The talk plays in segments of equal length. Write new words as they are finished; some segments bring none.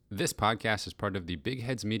This podcast is part of the Big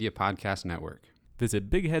Heads Media Podcast Network. Visit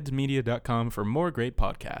bigheadsmedia.com for more great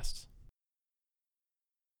podcasts.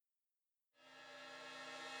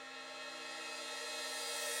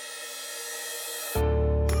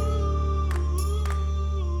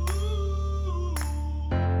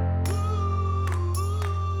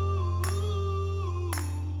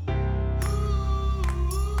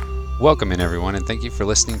 Welcome in, everyone, and thank you for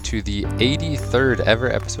listening to the 83rd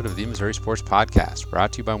ever episode of the Missouri Sports Podcast,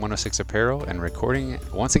 brought to you by 106 Apparel and recording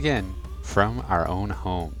once again from our own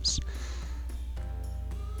homes.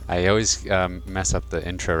 I always mess up the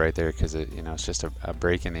intro right there because it's just a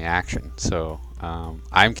break in the action. So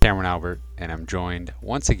I'm Cameron Albert, and I'm joined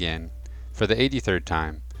once again for the 83rd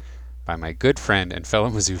time by my good friend and fellow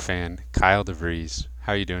Mizzou fan, Kyle DeVries.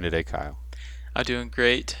 How are you doing today, Kyle? I'm doing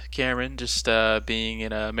great, Cameron. Just being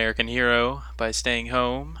an American hero by staying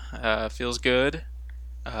home feels good.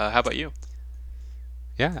 How about you?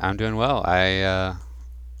 Yeah, I'm doing well. I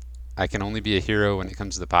can only be a hero when it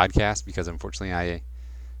comes to the podcast because unfortunately I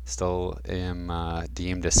still am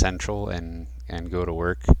deemed essential and go to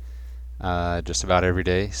work just about every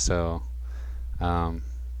day. So,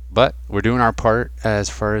 but we're doing our part as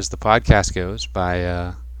far as the podcast goes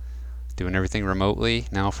by doing everything remotely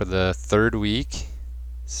now for the third week.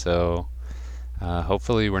 So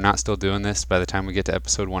hopefully we're not still doing this by the time we get to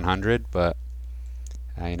episode 100, but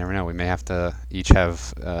you never know. We may have to each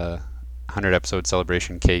have a 100 episode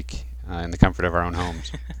celebration cake in the comfort of our own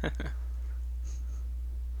homes.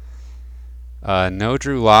 No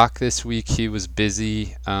Drew Lock this week. He was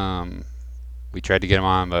busy. We tried to get him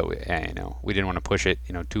on, but we didn't want to push it.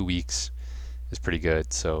 2 weeks is pretty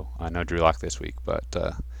good. So no Drew Lock this week,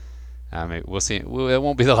 but we'll see. It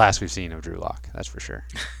won't be the last we've seen of Drew Lock, that's for sure.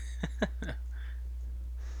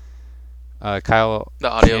 Kyle, the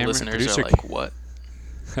audio Cameron, listeners producer, are like, "What?"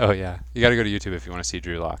 Oh yeah, you got to go to YouTube if you want to see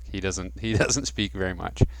Drew Lock. He doesn't speak very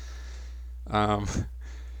much. Kyle,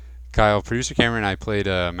 producer Cameron and I played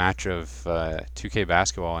a match of 2K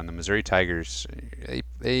basketball, and the Missouri Tigers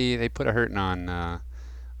they put a hurting on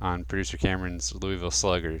producer Cameron's Louisville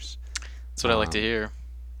Sluggers. That's what I like to hear.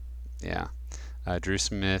 Yeah, Drew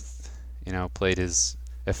Smith, played his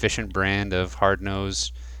efficient brand of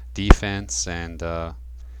hard-nosed defense, and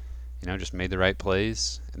just made the right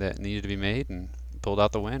plays that needed to be made and pulled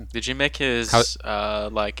out the win. Did you make his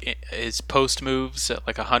his post moves at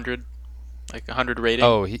like 100 rating?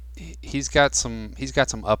 Oh, he's got some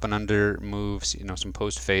up and under moves, some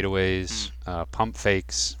post fadeaways, pump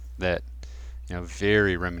fakes that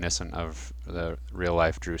very reminiscent of the real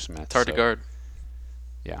life Drew Smith. It's hard to guard.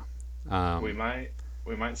 Yeah.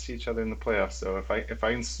 We might see each other in the playoffs. So if I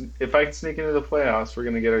can sneak into the playoffs, we're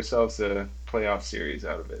gonna get ourselves a playoff series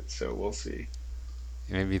out of it. So we'll see.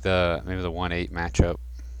 Maybe the 1-8 matchup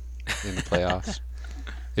in the playoffs.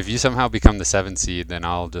 If you somehow become the 7 seed, then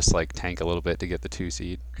I'll just tank a little bit to get the 2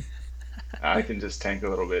 seed. I can just tank a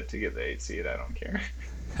little bit to get the 8 seed. I don't care.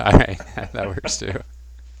 All right, that works too.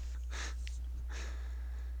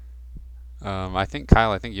 I think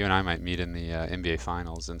Kyle, you and I might meet in the NBA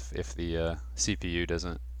Finals, if the CPU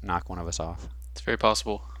doesn't knock one of us off. It's very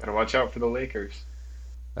possible. Gotta watch out for the Lakers.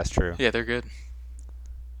 That's true. Yeah, they're good.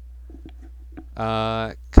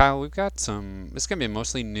 Kyle, we've got some. This is gonna be a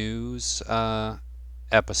mostly news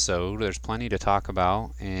episode. There's plenty to talk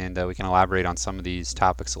about, and we can elaborate on some of these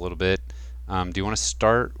topics a little bit. Do you want to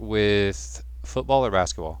start with football or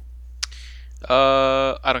basketball?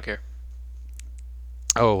 I don't care.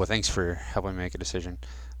 Oh, well, thanks for helping me make a decision.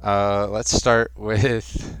 Let's start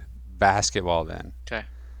with basketball then. Okay.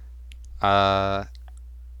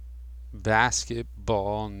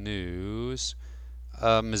 Basketball news.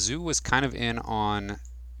 Mizzou was kind of in on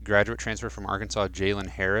graduate transfer from Arkansas, Jalen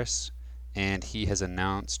Harris, and he has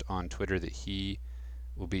announced on Twitter that he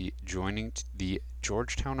will be joining the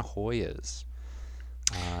Georgetown Hoyas.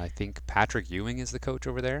 I think Patrick Ewing is the coach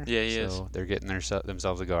over there. Yeah, he is. So they're getting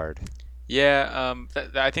themselves a guard. Yeah,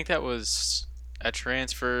 I think that was a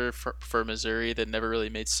transfer for Missouri that never really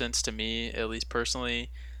made sense to me, at least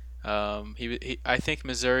personally. I think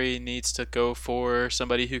Missouri needs to go for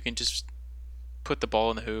somebody who can just put the ball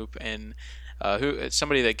in the hoop and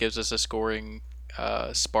somebody that gives us a scoring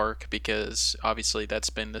spark, because obviously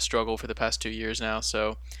that's been the struggle for the past 2 years now.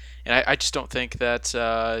 So, and I just don't think that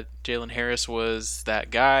Jalen Harris was that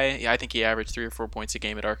guy. I think he averaged 3 or 4 points a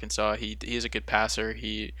game at Arkansas. He is a good passer.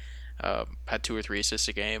 He had 2 or 3 assists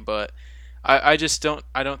a game, but I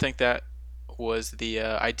don't think that was the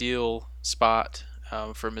ideal spot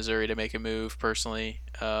for Missouri to make a move. Personally,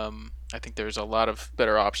 I think there's a lot of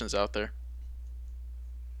better options out there.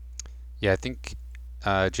 Yeah, I think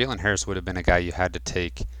Jalen Harris would have been a guy you had to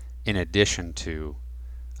take in addition to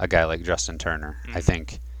a guy like Justin Turner. I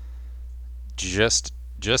think just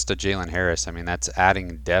a Jalen Harris, I mean, that's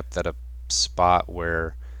adding depth at a spot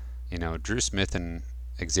where, Drew Smith and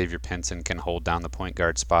Xavier Pinson can hold down the point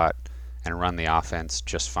guard spot and run the offense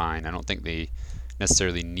just fine. I don't think they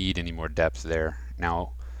necessarily need any more depth there.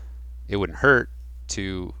 Now, it wouldn't hurt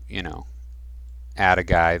to, add a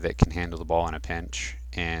guy that can handle the ball in a pinch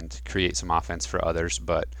and create some offense for others,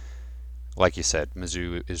 but like you said,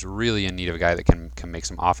 Mizzou is really in need of a guy that can make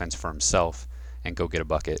some offense for himself and go get a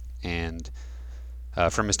bucket. And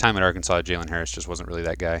from his time at Arkansas, Jalen Harris just wasn't really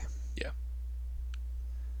that guy. Yeah.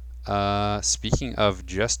 Speaking of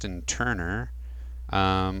Justin Turner,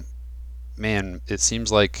 man, it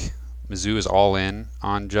seems like Mizzou is all in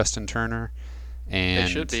on Justin Turner, and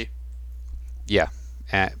They should be. Yeah,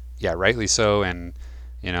 yeah, rightly so. And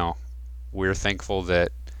we're thankful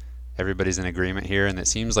that everybody's in agreement here, and it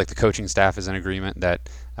seems like the coaching staff is in agreement that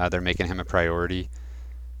they're making him a priority.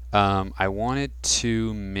 I wanted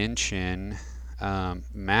to mention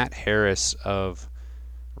Matt Harris of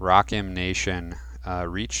Rock M Nation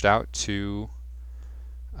reached out to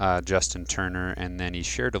Justin Turner, and then he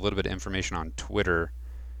shared a little bit of information on Twitter.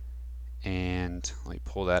 And let me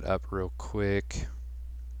pull that up real quick.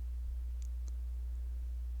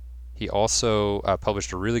 He also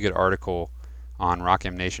published a really good article on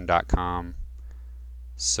rockmnation.com,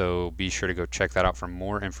 so be sure to go check that out for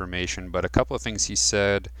more information. But a couple of things he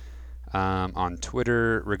said on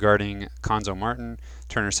Twitter regarding Konzo Martin.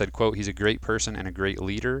 Turner said, quote, "He's a great person and a great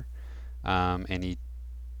leader," and he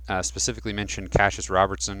specifically mentioned Cassius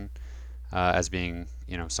Robertson as being,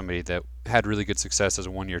 somebody that had really good success as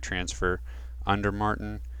a one-year transfer under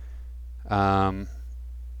Martin.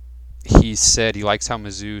 He said he likes how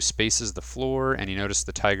Mizzou spaces the floor, and he noticed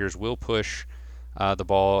the Tigers will push the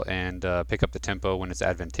ball and pick up the tempo when it's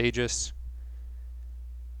advantageous.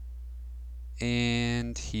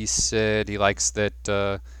 And he said he likes that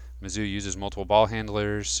Mizzou uses multiple ball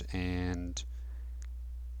handlers. And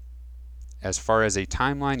as far as a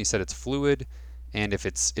timeline, he said it's fluid, and if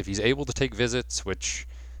he's able to take visits, which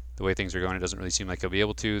the way things are going, it doesn't really seem like he'll be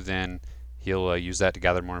able to, then he'll use that to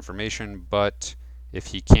gather more information. But if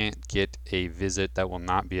he can't get a visit, that will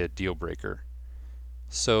not be a deal breaker.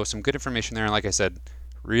 So some good information there. And like I said,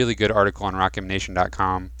 really good article on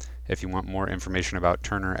rockmnation.com if you want more information about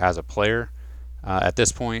Turner as a player. At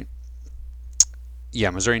this point, yeah,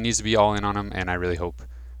 Missouri needs to be all in on him, and I really hope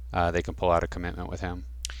they can pull out a commitment with him.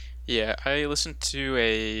 Yeah, I listened to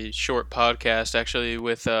a short podcast actually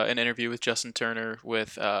with an interview with Justin Turner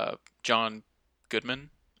with John Goodman,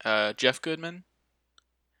 Jeff Goodman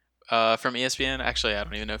from ESPN. Actually, I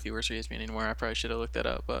don't even know if he works for ESPN anymore. I probably should have looked that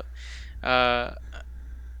up. But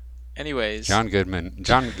anyways, John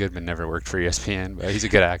Goodman never worked for ESPN, but he's a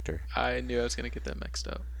good actor. I knew I was going to get that mixed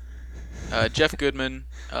up. Jeff Goodman,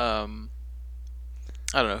 I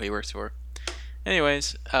don't know who he works for.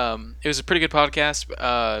 Anyways, it was a pretty good podcast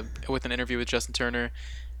with an interview with Justin Turner.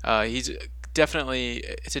 It's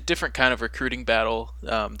a different kind of recruiting battle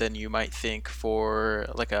than you might think for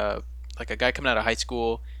like a guy coming out of high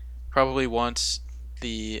school. Probably wants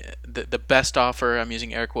the best offer. I'm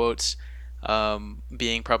using air quotes,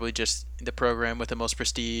 being probably just the program with the most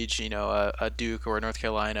prestige. A Duke or a North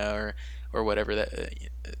Carolina or whatever, that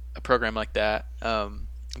a program like that.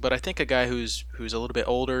 But I think a guy who's a little bit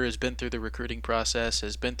older, has been through the recruiting process,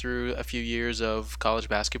 has been through a few years of college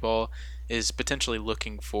basketball, is potentially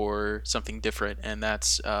looking for something different, and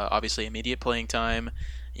that's obviously immediate playing time.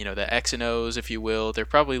 The X and O's, if you will. They're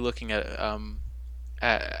probably looking at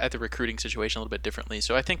the recruiting situation a little bit differently.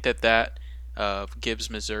 So I think that gives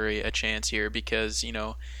Missouri a chance here because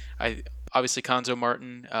I obviously Konzo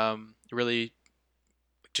Martin, really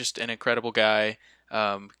just an incredible guy.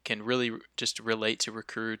 Can really just relate to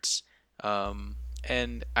recruits.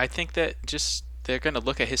 And I think that just they're going to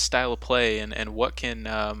look at his style of play and what can,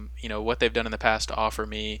 what they've done in the past to offer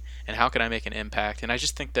me and how can I make an impact. And I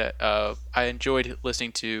just think that I enjoyed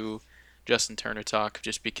listening to Justin Turner talk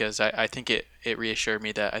just because I think it reassured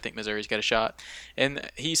me that I think Missouri's got a shot. And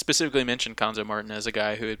he specifically mentioned Konzo Martin as a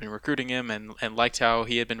guy who had been recruiting him and liked how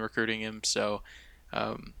he had been recruiting him. So,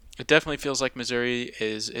 it definitely feels like Missouri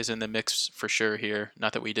is in the mix for sure here.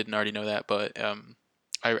 Not that we didn't already know that, but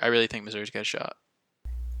I really think Missouri's got a shot.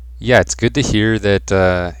 Yeah, it's good to hear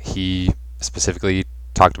that he specifically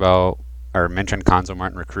talked about or mentioned Konzo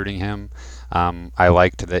Martin recruiting him. I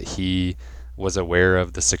liked that he was aware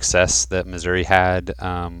of the success that Missouri had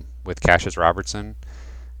with Cassius Robertson.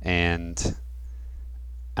 And,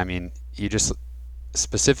 I mean, you just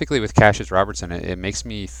specifically with Cassius Robertson, it makes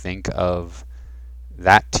me think of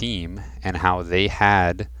that team and how they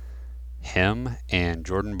had him and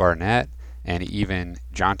Jordan Barnett and even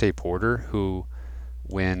Jonte Porter, who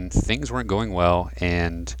when things weren't going well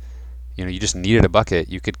and you just needed a bucket,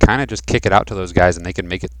 you could kind of just kick it out to those guys and they could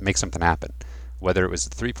make something happen. Whether it was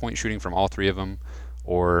 3-point shooting from all three of them,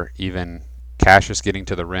 or even Cassius getting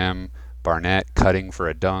to the rim, Barnett cutting for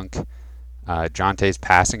a dunk, Jonte's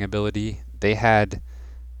passing ability,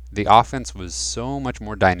 the offense was so much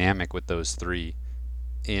more dynamic with those three.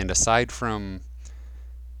 And aside from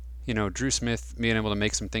Drew Smith being able to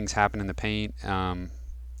make some things happen in the paint, I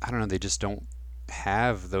don't know, they just don't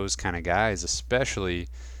have those kind of guys, especially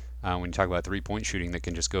when you talk about 3-point shooting that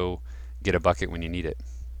can just go get a bucket when you need it.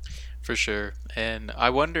 For sure. And I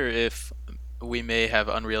wonder if we may have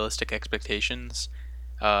unrealistic expectations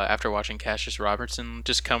after watching Cassius Robertson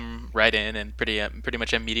just come right in and pretty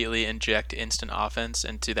much immediately inject instant offense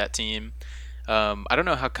into that team. I don't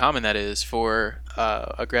know how common that is for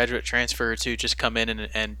a graduate transfer to just come in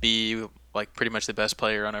and be like pretty much the best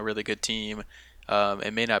player on a really good team.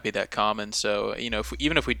 It may not be that common. So,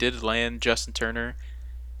 even if we did land Justin Turner,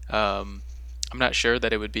 um, I'm not sure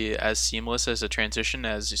that it would be as seamless as a transition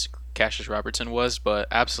as Cassius Robertson was, but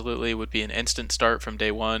absolutely would be an instant start from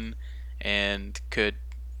day one and could,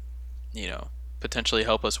 potentially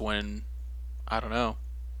help us win, I don't know,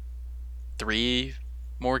 3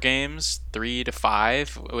 more games, 3 to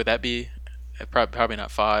 5. Would that be probably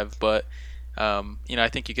not 5, but I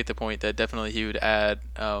think you get the point that definitely he would add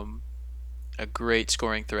a great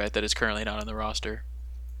scoring threat that is currently not on the roster.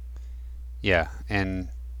 Yeah, and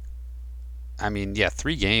I mean, yeah,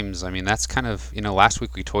 3 games. I mean, that's kind of, last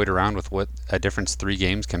week we toyed around with what a difference 3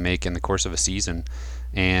 games can make in the course of a season.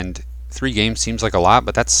 And 3 games seems like a lot,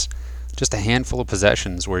 but that's just a handful of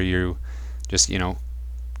possessions where you just,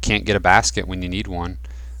 can't get a basket when you need one.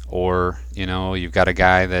 Or, you've got a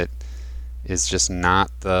guy that is just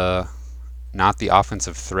not the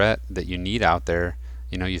offensive threat that you need out there.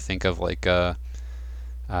 You think of like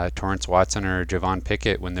Torrance Watson or Javon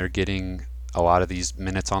Pickett when they're getting a lot of these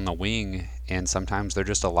minutes on the wing, and sometimes they're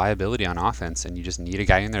just a liability on offense, and you just need a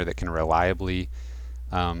guy in there that can reliably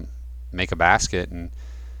make a basket. And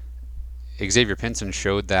Xavier Pinson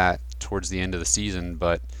showed that towards the end of the season,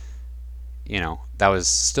 but that was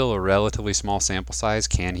still a relatively small sample size.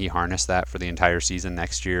 Can he harness that for the entire season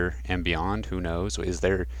next year and beyond? Who knows? Is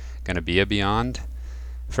there going to be a beyond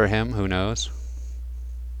for him? Who knows?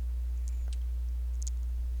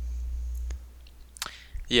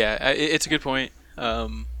 Yeah, it's a good point.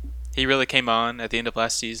 He really came on at the end of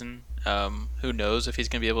last season. Who knows if he's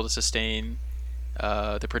going to be able to sustain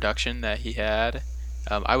the production that he had?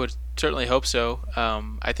 I would certainly hope so.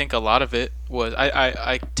 I think a lot of it was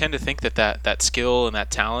I tend to think that skill and that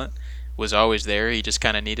talent was always there. He just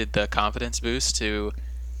kind of needed the confidence boost to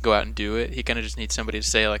go out and do it. He kind of just needs somebody to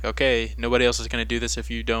say like, okay, nobody else is going to do this if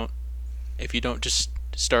you don't just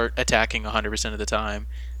start attacking 100% of the time,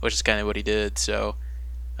 which is kind of what he did. So.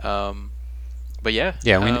 But yeah.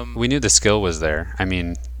 Yeah, we knew the skill was there. I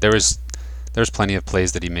mean, there's plenty of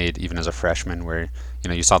plays that he made even as a freshman where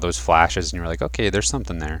you saw those flashes and you were like, okay, there's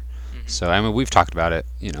something there. Mm-hmm. So I mean, we've talked about it,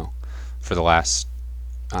 for the last,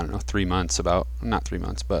 I don't know, 3 months, about not 3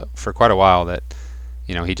 months, but for quite a while, that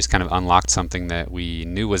he just kind of unlocked something that we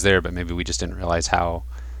knew was there, but maybe we just didn't realize how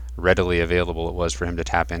readily available it was for him to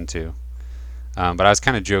tap into. But I was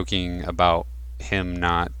kind of joking about him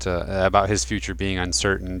not about his future being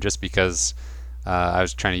uncertain, just because I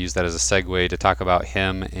was trying to use that as a segue to talk about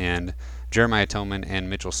him and Jeremiah Tillman and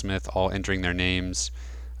Mitchell Smith all entering their names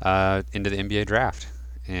into the NBA draft.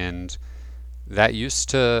 And that used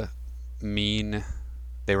to mean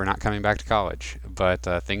they were not coming back to college, but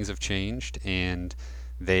things have changed, and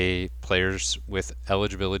players with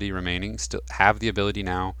eligibility remaining still have the ability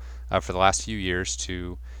now for the last few years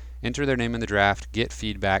to enter their name in the draft, get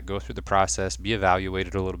feedback, go through the process, be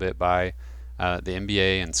evaluated a little bit by the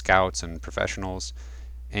NBA and scouts and professionals,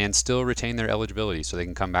 and still retain their eligibility so they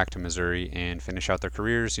can come back to Missouri and finish out their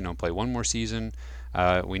careers, play one more season.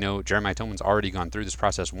 We know Jeremiah Tillman's already gone through this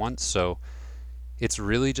process once, so it's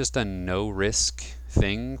really just a no-risk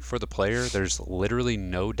thing for the player. There's literally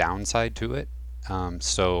no downside to it.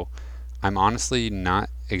 So I'm honestly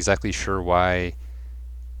not exactly sure why,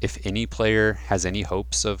 if any player has any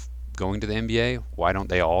hopes of going to the NBA, why don't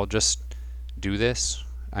they all just do this?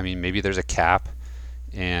 I mean, maybe there's a cap,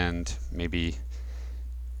 and maybe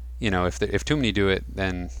if too many do it,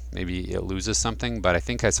 then maybe it loses something. But I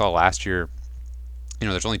think I saw last year,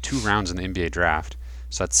 there's only 2 rounds in the NBA draft,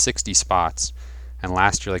 so that's 60 spots. And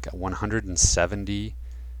last year, like 170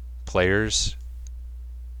 players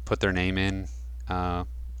put their name in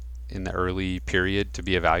the early period to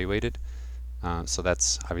be evaluated. So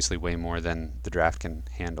that's obviously way more than the draft can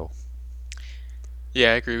handle.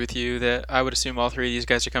 Yeah, I agree with you that I would assume all three of these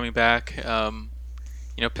guys are coming back.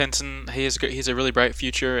 Pinson, he's a really bright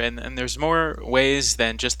future, and there's more ways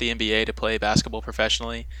than just the NBA to play basketball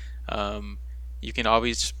professionally. Um, you can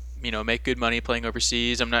always make good money playing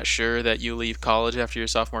overseas. I'm not sure that you leave college after your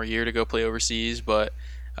sophomore year to go play overseas, but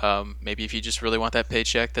maybe if you just really want that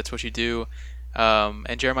paycheck, that's what you do.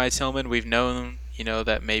 And Jeremiah Tillman, we've known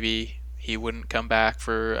that maybe he wouldn't come back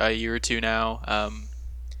for a year or two now.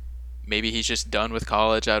 Maybe he's just done with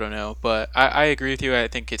college. I don't know, but I agree with you. I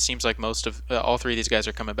think it seems like most of all three of these guys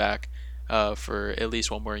are coming back for at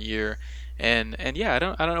least one more year, and yeah, I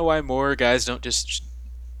don't know why more guys don't just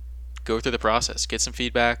go through the process, get some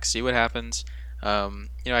feedback, see what happens.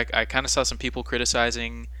 I kind of saw some people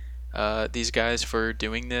criticizing these guys for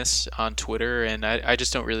doing this on Twitter, and I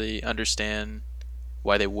just don't really understand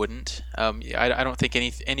why they wouldn't. I don't think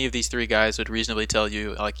any of these three guys would reasonably tell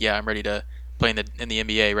you like, yeah, I'm ready to play in the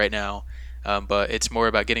NBA right now. But it's more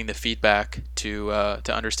about getting the feedback to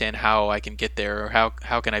understand how I can get there, or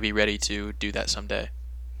how can I be ready to do that someday.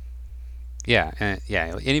 Yeah,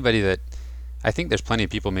 yeah. Anybody that I think there's plenty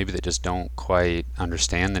of people maybe that just don't quite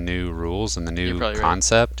understand the new rules and the You're new probably right.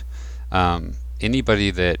 concept.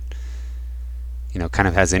 Anybody that kind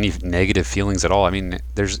of has any negative feelings at all. I mean,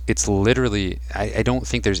 it's literally, I don't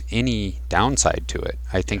think there's any downside to it.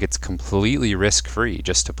 I think Yeah. it's completely risk free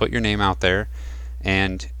just to put your name out there,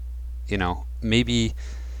 and maybe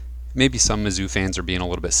some Mizzou fans are being a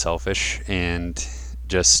little bit selfish and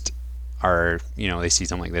just are they see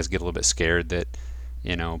something like this, get a little bit scared that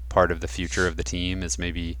part of the future of the team is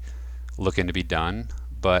maybe looking to be done.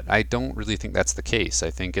 But I don't really think that's the case.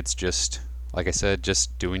 I think it's just, like I said,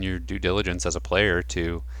 just doing your due diligence as a player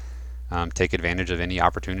to take advantage of any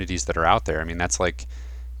opportunities that are out there. I mean, that's like,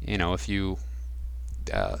 if you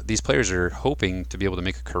these players are hoping to be able to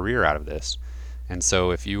make a career out of this, and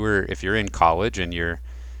so if you're in college and you're,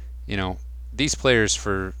 you know, these players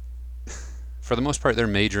for the most part they're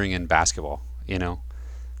majoring in basketball.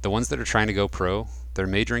 The ones that are trying to go pro, they're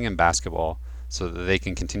majoring in basketball so that they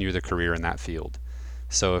can continue their career in that field.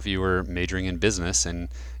 So if you were majoring in business and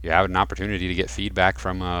you have an opportunity to get feedback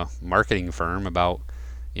from a marketing firm about,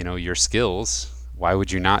 your skills, why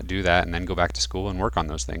would you not do that and then go back to school and work on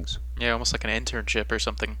those things? Yeah, almost like an internship or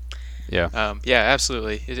something. Yeah. Yeah,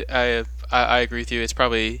 absolutely. I agree with you. It's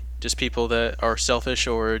probably just people that are selfish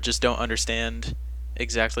or just don't understand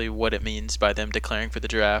exactly what it means by them declaring for the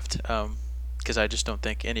draft. Because I just don't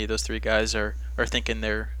think any of those three guys are thinking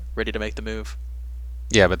they're ready to make the move.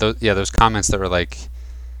 Yeah, but those comments that were like,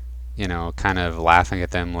 kind of laughing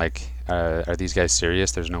at them like, are these guys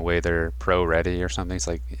serious? There's no way they're pro ready or something. It's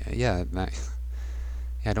like, yeah,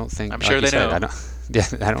 I don't I'm think, sure like you they said, I know. don't,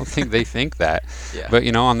 yeah, I don't think they think that. Yeah. But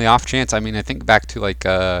on the off chance, I mean, I think back to like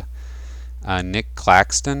Nick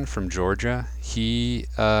Claxton from Georgia. He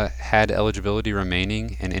had eligibility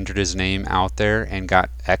remaining and entered his name out there and got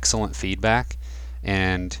excellent feedback.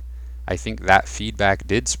 And I think that feedback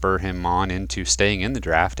did spur him on into staying in the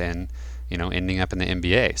draft and ending up in the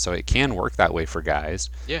NBA. So it can work that way for guys.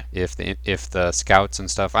 Yeah. If the scouts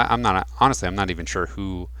and stuff. I'm not honestly. I'm not even sure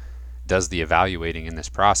who does the evaluating in this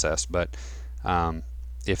process, but um,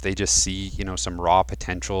 if they just see some raw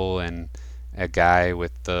potential and a guy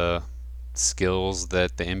with the skills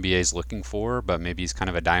that the NBA is looking for, but maybe he's kind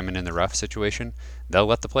of a diamond in the rough situation, they'll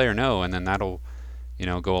let the player know, and then that'll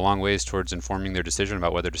go a long ways towards informing their decision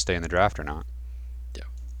about whether to stay in the draft or not. Yeah.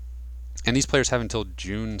 And these players have until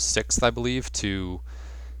June 6th, I believe, to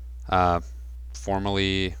uh,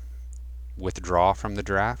 formally withdraw from the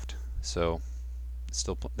draft. So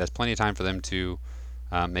still that's plenty of time for them to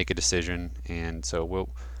make a decision, and so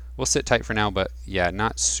we'll sit tight for now. But yeah,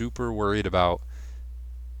 not super worried about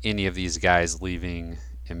any of these guys leaving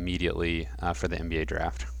immediately for the NBA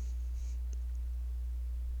draft.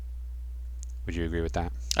 Would you agree with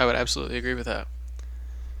that? I would absolutely agree with that.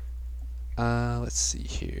 Let's see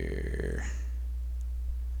here.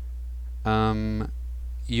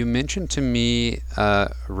 You mentioned to me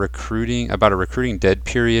recruiting about a recruiting dead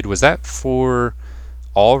period. Was that for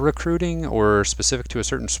all recruiting or specific to a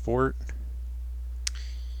certain sport?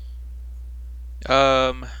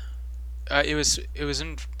 Um, it was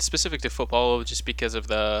in specific to football just because of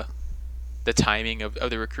the timing of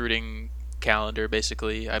the recruiting calendar.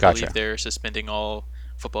 Basically, I believe Gotcha. they're suspending all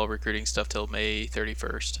football recruiting stuff till May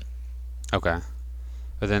 31st. Okay.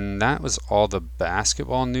 But then that was all the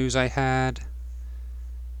basketball news I had.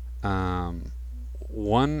 Um,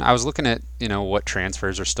 one, I was looking at what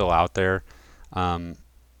transfers are still out there. Um,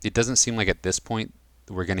 it doesn't seem like at this point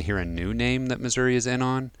we're going to hear a new name that Missouri is in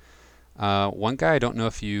on. One guy I don't know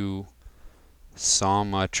if you saw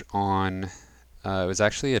much on. It was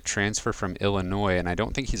actually a transfer from Illinois, and I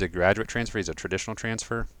don't think he's a graduate transfer. He's a traditional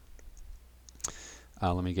transfer.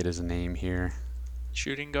 Let me get his name here.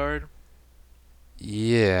 Shooting guard.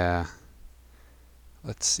 Yeah.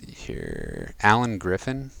 Let's see here. Alan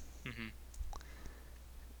Griffin. Hmm.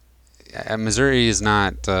 Missouri is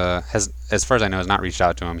not has, as far as I know, has not reached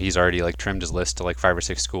out to him. He's already like trimmed his list to like 5 or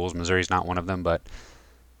 6 schools. Missouri's not one of them, but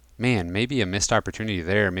man, maybe a missed opportunity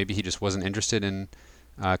there. Maybe he just wasn't interested in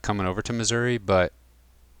coming over to Missouri, but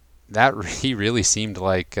that he really seemed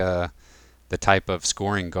like the type of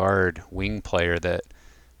scoring guard wing player that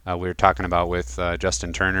we were talking about with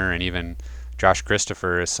Justin Turner, and even Josh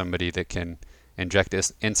Christopher is somebody that can inject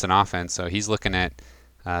instant offense. So he's looking at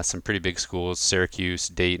some pretty big schools: Syracuse,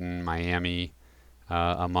 Dayton, Miami,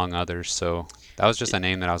 among others. So that was just a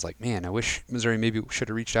name that I was like, man, I wish Missouri maybe should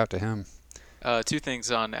have reached out to him. Two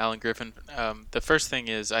things on Alan Griffin. The first thing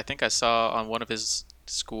is I think I saw on one of his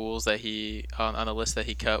schools that he on the list that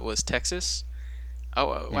he cut was Texas.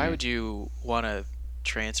 Oh, why Hmm. would you want to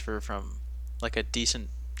transfer from like a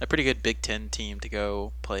pretty good Big Ten team to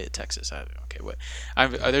go play at Texas? Okay, what?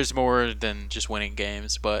 There's more than just winning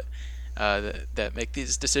games, but that make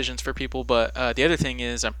these decisions for people. But the other thing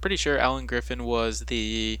is, I'm pretty sure Alan Griffin was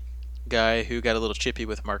the guy who got a little chippy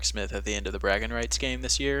with Mark Smith at the end of the bragging rights game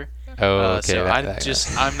this year. Oh, okay, So I'm not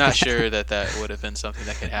that sure that would have been something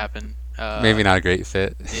that could happen. maybe not a great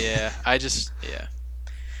fit. Yeah, yeah.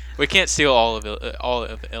 We can't steal all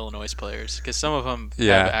of Illinois players because some of them have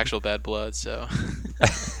Yeah, actual bad blood. So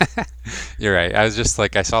you're right. I was just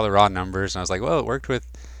like, I saw the raw numbers and I was like, well, it worked with,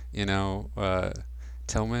 you know,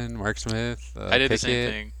 Tillman, Mark Smith, I did the same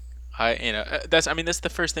Pickett. thing. That's the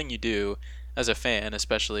first thing you do as a fan,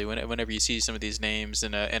 especially whenever you see some of these names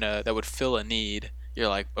in a that would fill a need. You're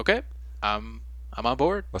like, okay, I'm on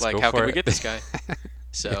board. Let's Like, go how can for we it. get this guy? Yeah.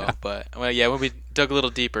 So, but well, yeah, when we dug a little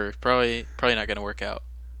deeper, probably not going to work out.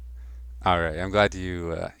 All right. I'm glad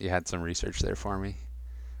you had some research there for me.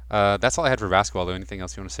 That's all I had for basketball, though. Anything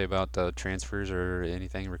else you want to say about transfers or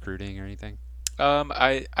anything, recruiting or anything?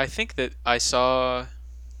 I think that I saw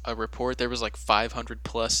a report. There was like 500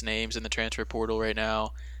 plus names in the transfer portal right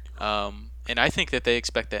now, and I think that they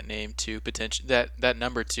expect that name to that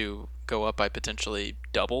number to go up by potentially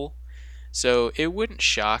double. So it wouldn't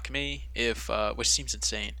shock me if, which seems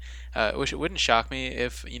insane, which it wouldn't shock me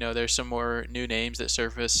if there's some more new names that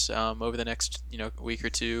surface over the next week or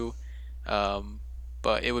two. Um,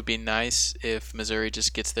 but it would be nice if Missouri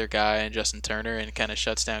just gets their guy and Justin Turner and kind of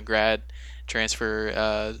shuts down grad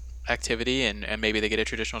transfer activity, and maybe they get a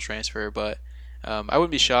traditional transfer. But I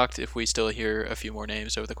wouldn't be shocked if we still hear a few more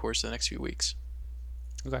names over the course of the next few weeks.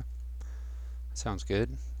 Okay. Sounds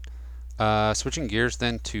good. Switching gears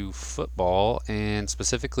then to football and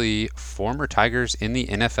specifically former Tigers in the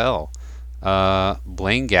NFL.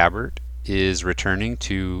 Blaine Gabbert is returning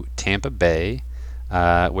to Tampa Bay,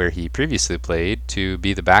 where he previously played, to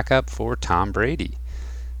be the backup for Tom Brady.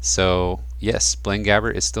 So, yes, Blaine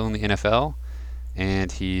Gabbert is still in the NFL,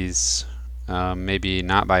 and he's maybe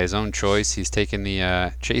not by his own choice. He's taken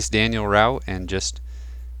the Chase Daniel route and just,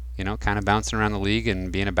 kind of bouncing around the league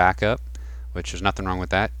and being a backup, which there's nothing wrong with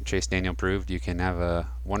that. Chase Daniel proved you can have a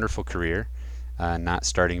wonderful career, not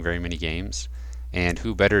starting very many games. And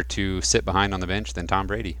who better to sit behind on the bench than Tom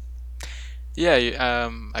Brady? Yeah,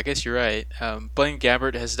 I guess you're right. Blaine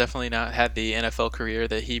Gabbert has definitely not had the NFL career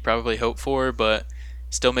that he probably hoped for, but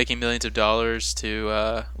still making millions of dollars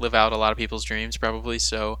to live out a lot of people's dreams, probably.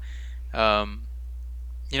 So, um,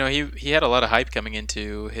 he had a lot of hype coming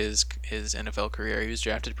into his NFL career. He was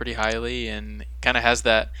drafted pretty highly and kind of has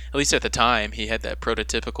that. At least at the time, he had that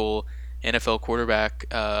prototypical NFL quarterback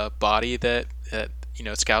body that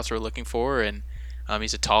scouts were looking for, and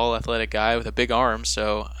he's a tall, athletic guy with a big arm.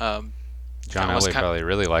 So John almost Elway kind probably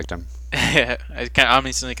really liked him. it kind of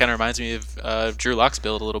honestly kind of reminds me of Drew Lock's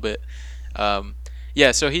build a little bit. Um,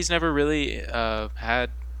 yeah, so he's never really had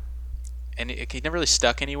any. He never really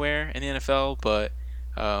stuck anywhere in the NFL, but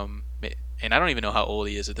and I don't even know how old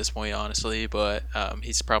he is at this point, honestly. But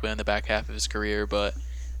he's probably on the back half of his career. But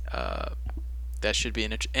uh, that should be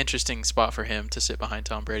an interesting spot for him to sit behind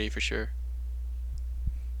Tom Brady for sure.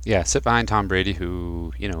 Yeah, sit behind Tom Brady,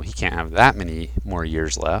 who, he can't have that many more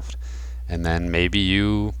years left. And then maybe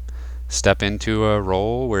you step into a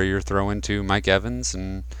role where you're throwing to Mike Evans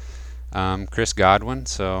and Chris Godwin.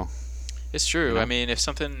 So, It's you true. I know, mean, if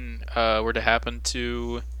something were to happen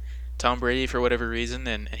to Tom Brady for whatever reason,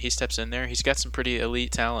 and he steps in there, he's got some pretty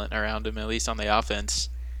elite talent around him, at least on the offense,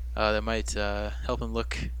 that might help him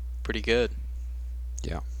look pretty good.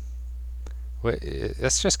 yeah.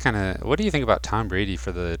 That's just kind of. What do you think about Tom Brady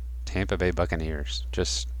for the Tampa Bay Buccaneers?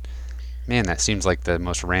 Just man, that seems like the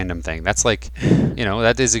most random thing. That's like,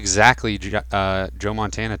 that is exactly Joe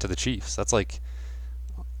Montana to the Chiefs. That's like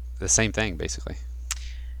the same thing, basically.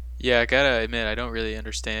 Yeah, I gotta admit, I don't really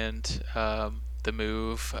understand the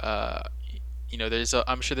move. I'm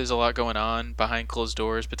sure there's a lot going on behind closed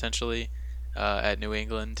doors potentially at New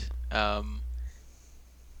England.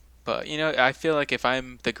 But I feel like if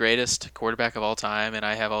I'm the greatest quarterback of all time and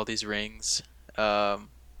I have all these rings, um,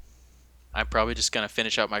 I'm probably just gonna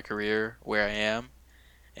finish out my career where I am.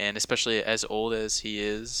 And especially as old as he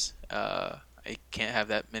is, I can't have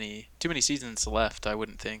too many seasons left. I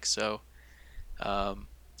wouldn't think so. Um,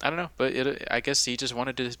 I don't know, but I guess he just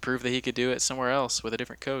wanted to prove that he could do it somewhere else with a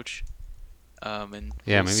different coach. And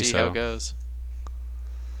Yeah, we'll maybe see how it so. goes.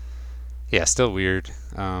 Yeah, still weird.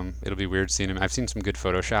 It'll be weird seeing him. I've seen some good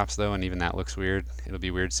photoshops though, and even that looks weird. It'll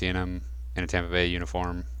be weird seeing him in a Tampa Bay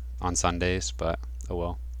uniform on Sundays, but oh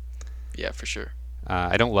well. Yeah, for sure.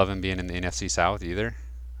 I don't love him being in the NFC South either,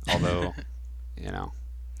 although you know,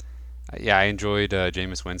 yeah, I enjoyed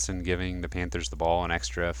Jameis Winston giving the Panthers the ball an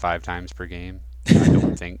extra 5 times per game.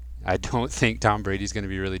 I don't think Tom Brady's going to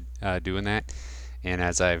be really doing that. And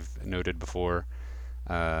as I've noted before,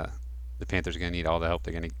 uh, the Panthers are going to need all the help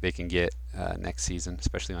they can get next season,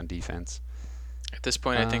 especially on defense. At this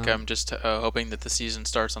point, I think Um, I'm just hoping that the season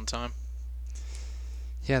starts on time.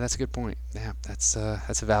 yeah, that's a good point. Yeah, that's a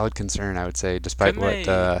valid concern, I would say, despite Couldn't what they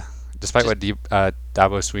just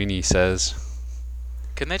Dabo Sweeney says.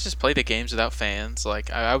 couldn't they just play the games without fans? Like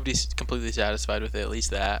I would be completely satisfied with at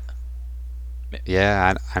least that.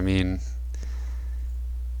 Yeah, I mean,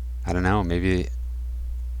 I don't know. Maybe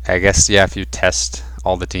I guess yeah. If you test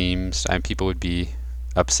all the teams, people would be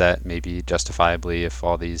upset, maybe justifiably, if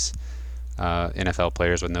all these NFL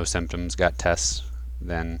players with no symptoms got tests.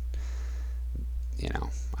 Then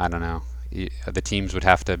I don't know. The teams would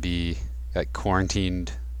have to be like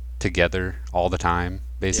quarantined together all the time,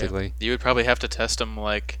 Yeah, basically. you would probably have to test them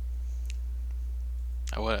like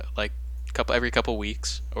every couple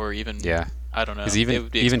weeks, or even Yeah, I don't because know. It even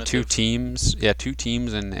would be even two expensive. teams, yeah, two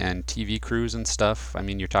teams and TV crews and stuff. I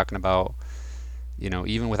mean, you're talking about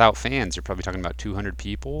even without fans, you're probably talking about 200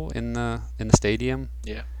 people in the stadium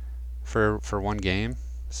Yeah. for one game.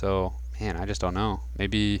 So man, I just don't know.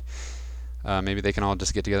 Maybe they can all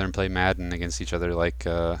just get together and play Madden against each other like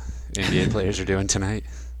NBA players are doing tonight.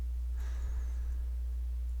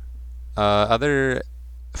 Other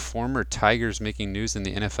former Tigers making news in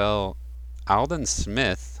the NFL. Aldon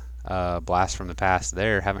Smith, blast from the past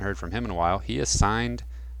there. Haven't heard from him in a while. He has signed,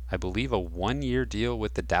 I believe, a 1-year deal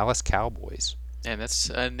with the Dallas Cowboys. And that's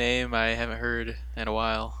a name I haven't heard in a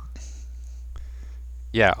while.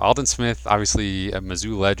 Yeah, Aldon Smith, obviously a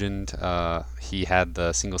Mizzou legend. He had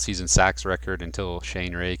the single season sacks record until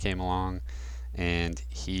Shane Ray came along, and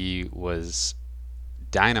he was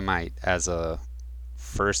dynamite as a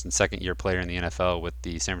first and second year player in the NFL with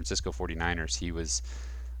the San Francisco 49ers. He was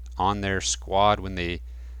on their squad when they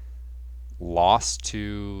lost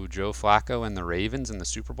to Joe Flacco and the Ravens in the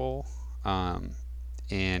Super Bowl. Um,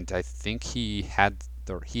 and I think he has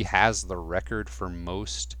the record for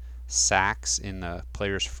most sacks in the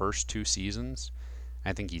player's first 2 seasons.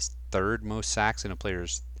 I think he's third most sacks in a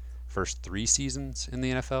player's first 3 seasons in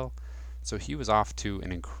the NFL. So he was off to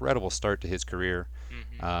an incredible start to his career.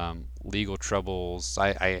 Hmm. Legal troubles.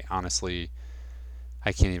 I honestly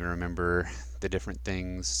I can't even remember the different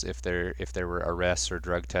things if there were arrests or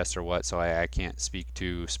drug tests or what. So I can't speak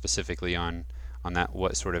to specifically on that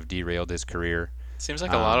what sort of derailed his career. Seems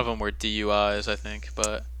like a lot of Um, them were DUIs, I think,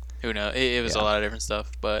 but who knows? It was a yeah, lot of different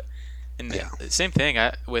stuff, but and yeah. the same thing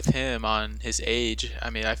with him on his age. I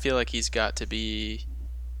mean, I feel like he's got to be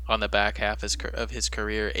on the back half of his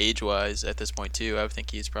career age-wise at this point too. I would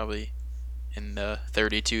think he's probably in the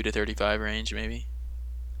 32 to 35 range, maybe.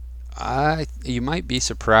 You might be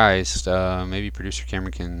surprised. Maybe producer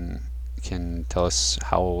Cameron can tell us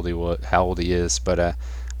how old he is. But I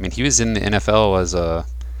mean, he was in the NFL as a.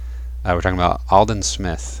 We're talking about Aldon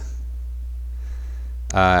Smith.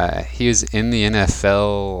 He was in the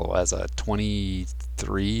NFL as a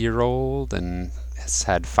 23-year-old and has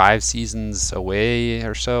had 5 seasons away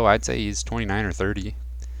or so. I'd say he's 29 or 30.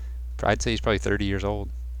 I'd say he's probably 30 years old.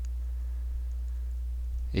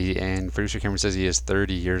 And producer Cameron says he is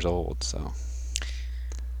 30 years old. So I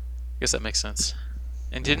guess that makes sense.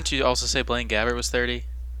 And yeah, didn't you also say Blaine Gabbert was 30?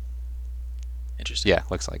 Interesting. yeah,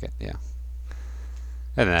 looks like it. Yeah,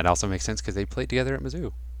 and that also makes sense because they played together at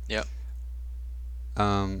Mizzou. Yep.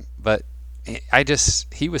 But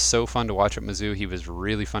he was so fun to watch at Mizzou. He was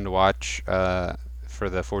really fun to watch for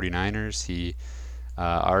the 49ers. He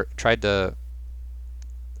tried to.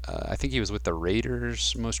 I think he was with the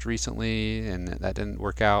Raiders most recently, and that didn't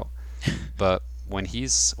work out. but when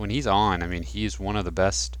he's on, I mean, he's one of the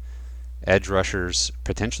best edge rushers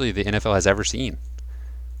potentially the NFL has ever seen.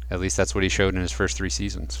 At least that's what he showed in his first 3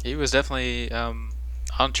 seasons. He was definitely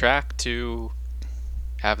on track to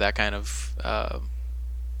have that kind of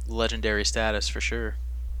legendary status for sure.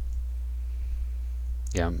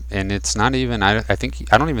 Yeah, and it's not even. I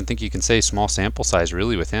don't even think you can say small sample size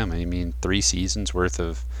really with him. I mean, 3 seasons worth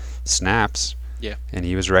of snaps, Yeah, and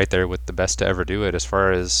he was right there with the best to ever do it as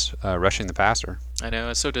far as rushing the passer. I know.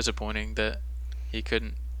 It's so disappointing that he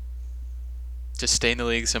couldn't just stay in the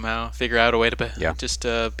league somehow, figure out a way to Yeah. just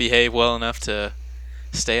behave well enough to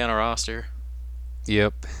stay on a roster.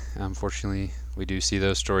 Yep. Unfortunately, we do see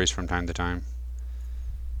those stories from time to time.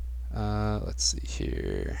 Let's see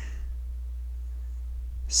here.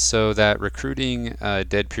 So that recruiting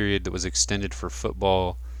dead period that was extended for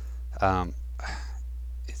football, um,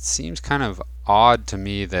 it seems kind of odd to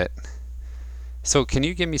me that. So can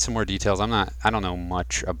you give me some more details? I don't know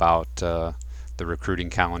much about the recruiting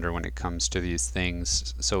calendar when it comes to these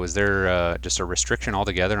things. So is there just a restriction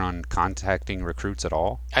altogether on contacting recruits at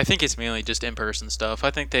all? I think it's mainly just in-person stuff. I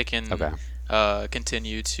think they Okay. can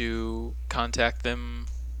continue to contact them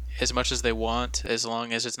as much as they want, as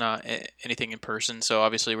long as it's not anything in person. So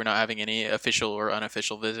obviously, we're not having any official or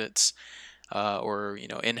unofficial visits, or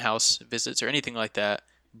in-house visits or anything like that.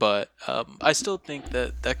 But I still think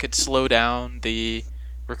that that could slow down the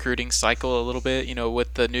recruiting cycle a little bit.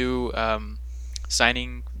 With the new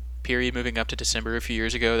signing period moving up to December a few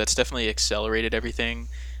years ago, that's definitely accelerated everything.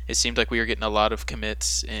 It seemed like we were getting a lot of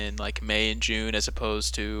commits in like May and June as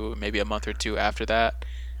opposed to maybe a month or two after that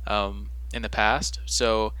in the past.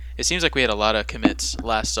 So it seems like we had a lot of commits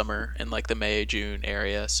last summer in like the May June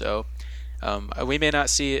area. So we may not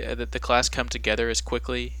see the class come together as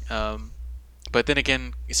quickly. But then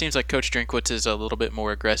again, it seems like Coach Drinkwitz is a little bit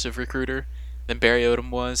more aggressive recruiter than Barry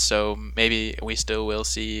Odom was. So maybe we still will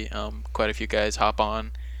see quite a few guys hop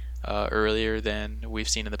on earlier than we've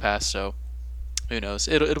seen in the past. So who knows?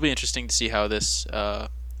 It'll be interesting to see how this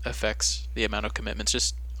affects the amount of commitments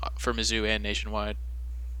just for Mizzou and nationwide.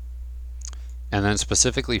 And then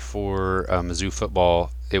specifically for Mizzou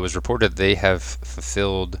football, it was reported they have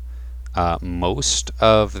fulfilled most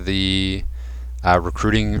of the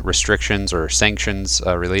recruiting restrictions or sanctions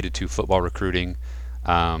related to football recruiting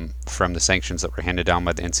from the sanctions that were handed down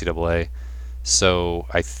by the NCAA. So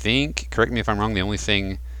I think, correct me if I'm wrong, the only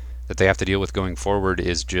thing that they have to deal with going forward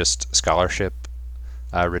is just scholarship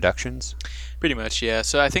reductions. Pretty much, yeah.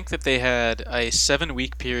 So I think that they had a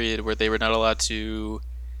 7-week period where they were not allowed to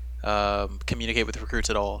communicate with recruits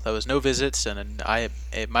at all. That was no visits, and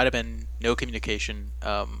it might have been no communication.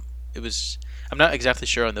 It was. I'm not exactly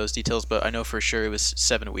sure on those details, but I know for sure it was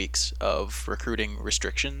 7 weeks of recruiting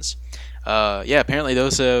restrictions. Yeah, apparently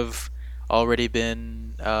those have already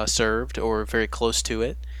been served or very close to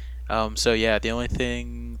it. So yeah, the only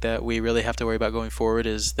thing that we really have to worry about going forward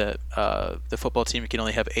is that the football team can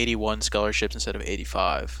only have 81 scholarships instead of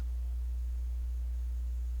 85.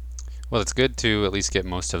 Well, it's good to at least get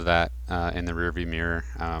most of that in the rearview mirror.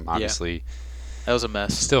 Obviously, That was a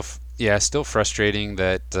mess. still frustrating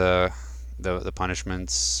that the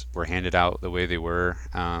punishments were handed out the way they were,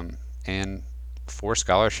 and 4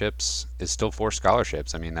 scholarships is still 4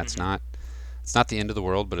 scholarships. I mean, that's not it's not the end of the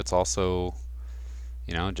world, but it's also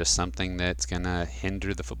just something that's gonna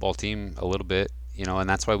hinder the football team a little bit. And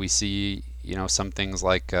that's why we see some things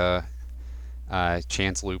like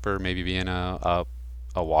Chance Looper maybe being a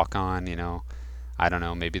walk on. I don't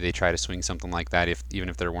know. Maybe they try to swing something like that even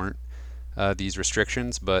if there weren't these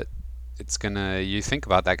restrictions, but you think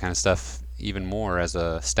about that kind of stuff even more as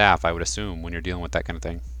a staff, I would assume, when you're dealing with that kind of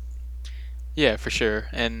thing. Yeah, for sure.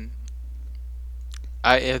 And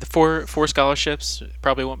the four scholarships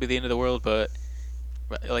probably won't be the end of the world, but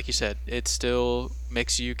like you said, it still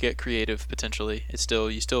makes you get creative potentially. You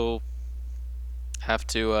still have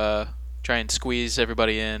to try and squeeze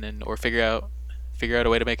everybody in or figure out a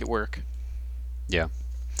way to make it work. Yeah.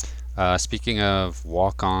 Speaking of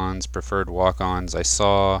walk-ons, preferred walk-ons, I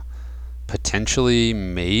saw potentially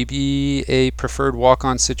maybe a preferred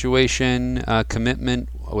walk-on situation commitment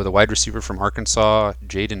with a wide receiver from Arkansas,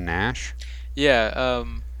 Jaden Nash. Yeah,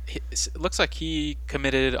 it looks like he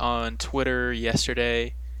committed on Twitter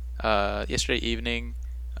yesterday evening,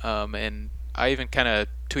 and I even kind of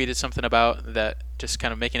tweeted something about that, just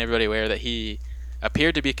kind of making everybody aware that he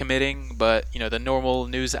appeared to be committing, but the normal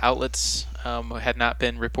news outlets had not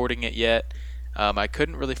been reporting it yet. I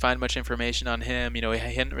couldn't really find much information on him. He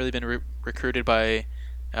hadn't really been recruited by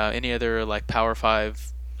any other like Power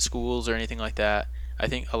 5 schools or anything like that. I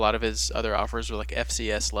think a lot of his other offers were like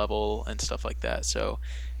FCS level and stuff like that. So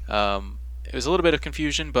it was a little bit of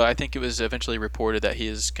confusion, but I think it was eventually reported that he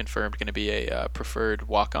is confirmed going to be a preferred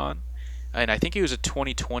walk-on. And I think he was a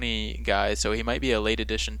 2020 guy, so he might be a late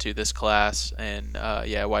addition to this class. And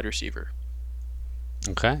yeah, wide receiver.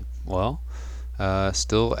 Okay. Well,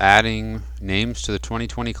 still adding names to the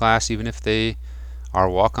 2020 class, even if they are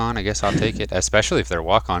walk-on. I guess I'll take it, especially if they're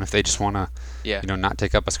walk-on. If they just want to, Yeah, not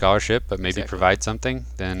take up a scholarship, but maybe exactly. provide something,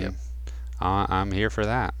 Yep. then I'm here for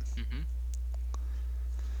that. hmm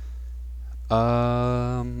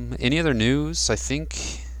Any other news? I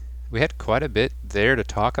think we had quite a bit there to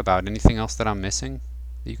talk about. Anything else that I'm missing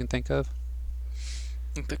that you can think of?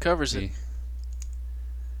 I think that covers it.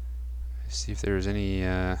 We see if there's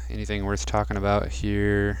anything worth talking about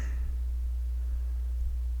here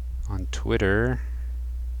on Twitter.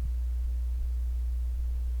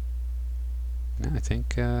 No, I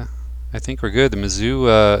think we're good. The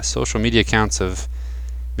Mizzou social media accounts have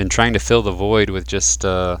been trying to fill the void with just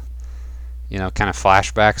kind of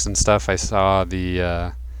flashbacks and stuff. I saw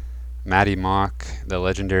the Matty Mock, the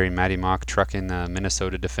legendary Matty Mock, trucking the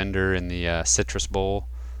Minnesota defender in the Citrus Bowl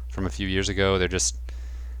from a few years ago. They're just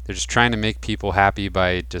trying to make people happy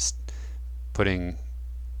by just putting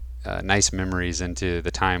nice memories into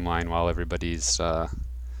the timeline while everybody's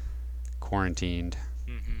quarantined.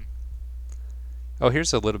 hmm Oh,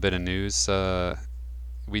 here's a little bit of news.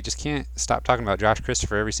 We just can't stop talking about Josh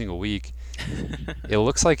Christopher every single week. It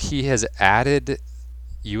looks like he has added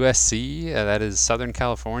USC, that is Southern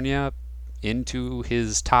California, into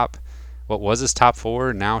what was his top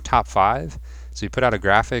 4, now top 5. So he put out a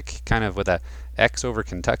graphic kind of with a X over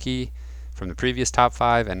Kentucky from the previous top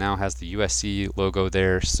 5, and now has the USC logo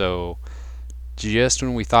there. So just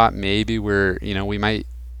when we thought maybe we might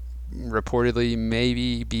reportedly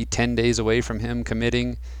maybe be 10 days away from him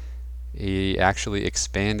committing, he actually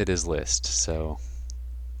expanded his list. So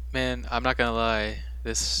Man, I'm not gonna lie.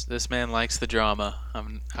 This man likes the drama.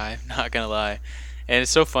 I'm not gonna lie. And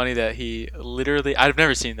it's so funny that he literally I've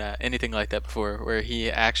never seen that anything like that before, where he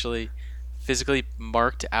actually physically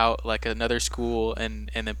marked out like another school and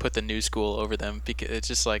then put the new school over them, because it's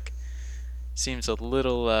just like seems a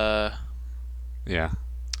little yeah,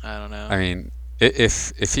 I don't I know, mean,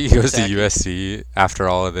 if he goes to tacky USC after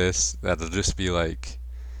all of this, that'll just be like,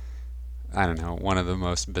 I don't know, one of the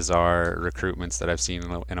most bizarre recruitments that I've seen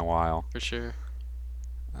in a while. for sure.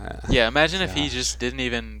 Uh, Yeah, imagine if he Gosh, just didn't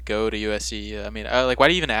even go to USC. I mean, like, why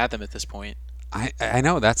do you even add them at this point? I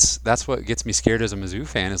know that's what gets me scared as a Mizzou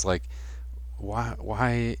fan is like,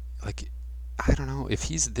 why like, I don't know if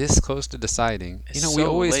he's this close to deciding. It's We so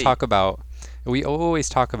always late. talk about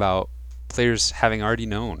players having already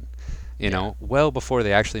known, Yeah, well before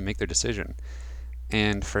they actually make their decision.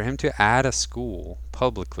 And for him to add a school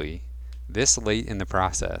publicly this late in the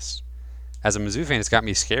process, as a Mizzou fan, it's got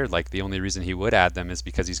me scared. Like the only reason he would add them is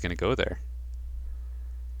because he's going to go there.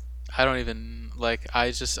 I don't even like.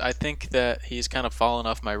 I think that he's kind of fallen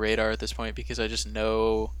off my radar at this point, because I just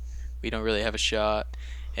know we don't really have a shot.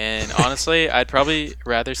 And honestly, I'd probably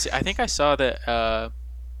rather see. I think I saw that.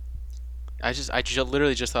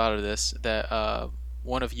 Literally just thought of this, that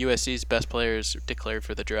one of USC's best players declared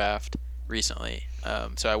for the draft recently.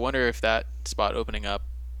 So I wonder if that spot opening up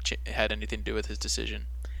had anything to do with his decision.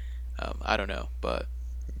 I don't know, but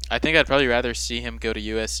I think I'd probably rather see him go to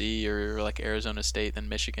USC or like Arizona State than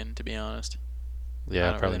Michigan, to be honest. I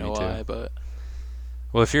Yeah, don't really probably know me too. why, but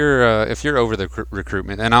Well, if you're over the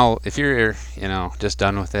recruitment, and if you're just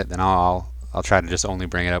done with it, then I'll try to just only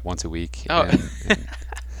bring it up once a week. oh, And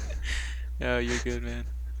no, you're good, man.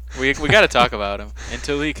 We got to talk about him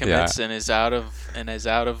until he yeah, commits and is out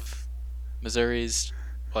of Missouri's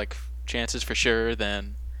like chances for sure.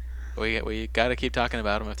 Then we got to keep talking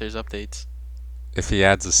about him if there's updates. if he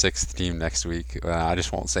adds a 6th team next week, I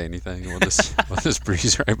just won't say anything. We'll just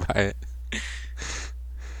breeze right by it.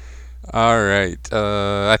 All right.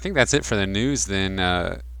 I think that's it for the news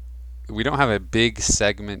then. We don't have a big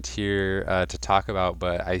segment here to talk about,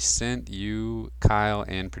 but I sent you, Kyle,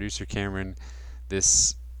 and producer Cameron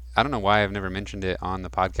this. I don't know why I've never mentioned it on the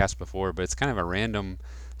podcast before, but it's kind of a random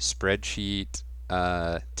spreadsheet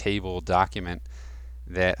table document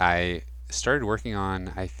that I started working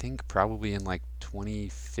on, I think probably in like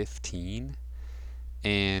 2015.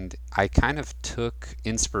 And I kind of took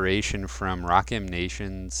inspiration from Rock M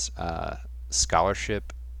Nation's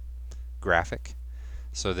scholarship graphic.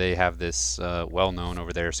 So they have this well-known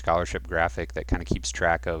over there scholarship graphic that kind of keeps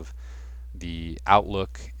track of the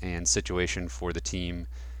outlook and situation for the team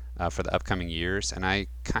for the upcoming years. And I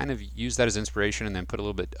kind of used that as inspiration and then put a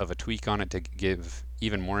little bit of a tweak on it to give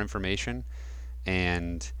even more information.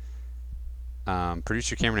 And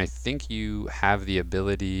producer Cameron, I think you have the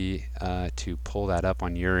ability to pull that up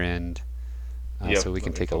on your end. Yep. so we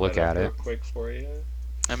can Let me take a pull look that up at real it. quick for you.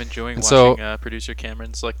 I'm enjoying And so, watching producer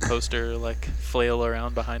Cameron's like poster like flail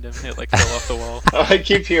around behind him. It like fell off the wall. I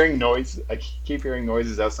keep hearing noise. I keep hearing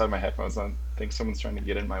noises outside my headphones. I think someone's trying to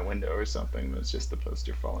get in my window or something. It's just the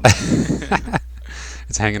poster falling down.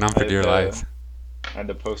 it's hanging on I for had dear the life. I had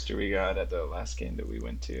the poster we got at the last game that we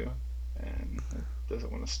went to, and it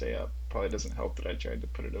doesn't want to stay up. Probably doesn't help that I tried to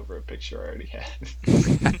put it over a picture I already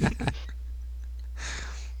had.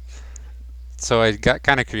 So I got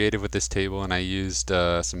kind of creative with this table, and I used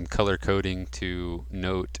some color coding to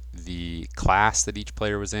note the class that each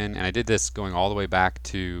player was in. And I did this going all the way back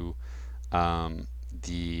to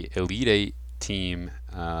the Elite Eight team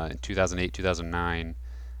in 2008, 2009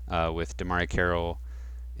 with Damari Carroll,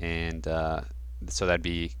 and so that'd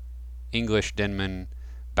be English, Denman,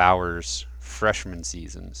 Bowers, freshman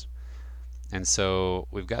seasons. And so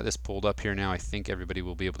we've got this pulled up here now. I think everybody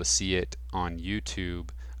will be able to see it on YouTube.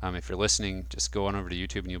 If you're listening, just go on over to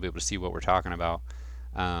YouTube and you'll be able to see what we're talking about.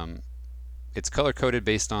 Um, it's color coded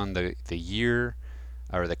based on the year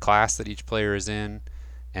or the class that each player is in,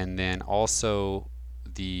 and then also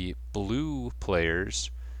the blue players'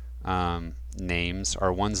 names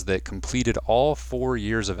are ones that completed all 4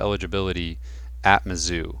 years of eligibility at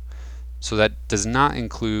Mizzou. So that does not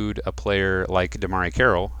include a player like Damari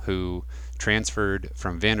Carroll, who transferred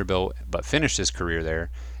from Vanderbilt but finished his career there.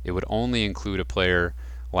 It would only include a player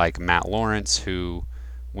like Matt Lawrence, who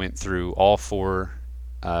went through all 4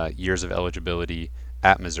 years of eligibility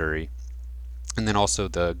at Missouri. And then also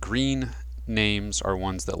the green names are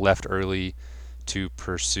ones that left early to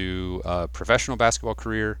pursue a professional basketball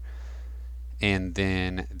career. And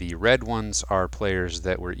then the red ones are players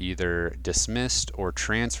that were either dismissed or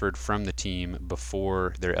transferred from the team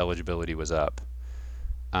before their eligibility was up.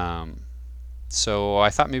 Um, so I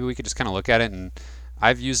thought maybe we could just kind of look at it, and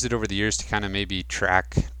I've used it over the years to kind of maybe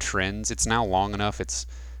track trends. It's now long enough. It's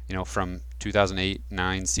from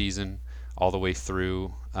 2008-9 season all the way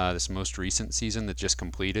through this most recent season that just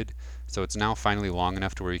completed. So it's now finally long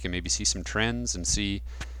enough to where you can maybe see some trends and see,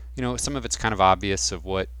 some of it's kind of obvious of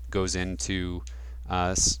what goes into,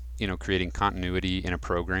 creating continuity in a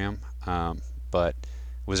program. But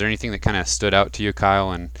was there anything that kind of stood out to you,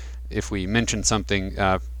 Kyle? And if we mention something,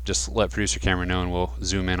 just let producer Cameron know, and we'll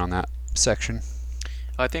zoom in on that section.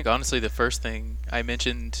 I think honestly the first thing I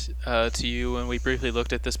mentioned to you when we briefly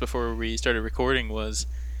looked at this before we started recording was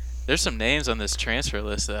there's some names on this transfer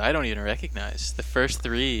list that I don't even recognize. The first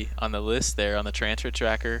three on the list there on the transfer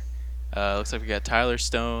tracker, looks like we got Tyler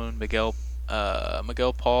Stone, Miguel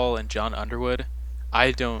Paul, and John Underwood.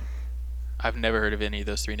 I've never heard of any of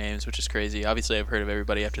those three names, which is crazy. Obviously, I've heard of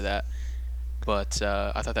everybody after that, but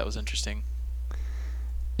I thought that was interesting.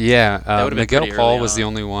 Yeah, That would have been Miguel pretty Paul early was the on.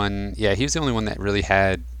 only one. Yeah, he was the only one that really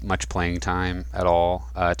had much playing time at all.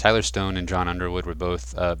 Tyler Stone and John Underwood were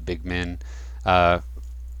both big men. Uh,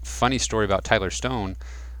 Funny story about Tyler Stone.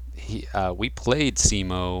 We played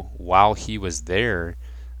SEMO while he was there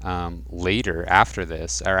later after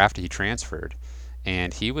this, or after he transferred,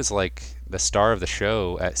 and he was like the star of the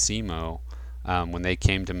show at SEMO when they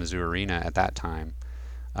came to Mizzou Arena at that time.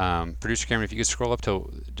 Producer Cameron, if you could scroll up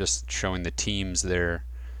to just showing the teams there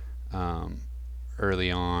um, early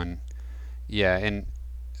on. Yeah, and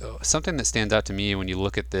something that stands out to me when you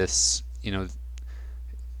look at this,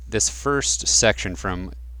 this first section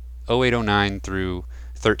from 0809 through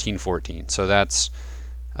 1314. So that's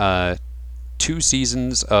uh, 2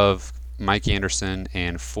 seasons of Mike Anderson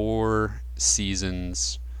and 3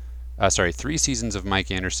 seasons of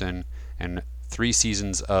Mike Anderson and 3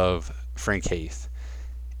 seasons of Frank Haith.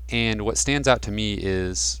 And what stands out to me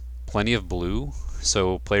is plenty of blue,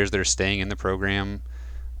 so players that are staying in the program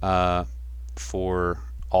uh, for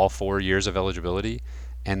all 4 years of eligibility,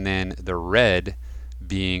 and then the red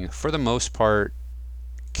being, for the most part,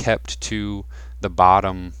 kept to the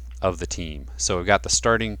bottom of the team. So we've got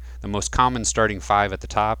the most common starting five at the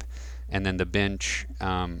top, and then the bench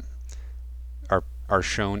are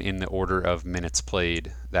shown in the order of minutes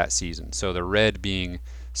played that season. So the red being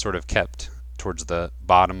sort of kept towards the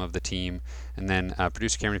bottom of the team, and then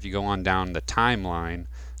producer Cameron, if you go on down the timeline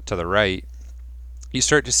to the right, you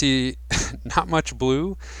start to see not much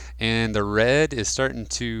blue, and the red is starting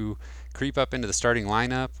to creep up into the starting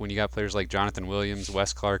lineup when you got players like Jonathan Williams,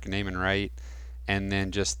 Wes Clark, Naaman Wright, and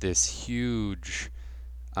then just this huge,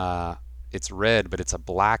 it's red, but it's a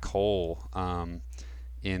black hole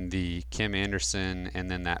in the Kim Anderson,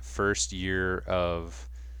 and then that first year of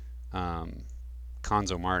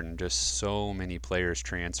Conzo Martin, just so many players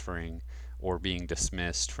transferring or being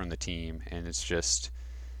dismissed from the team, and it's just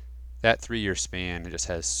that 3 year span just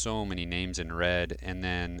has so many names in red. And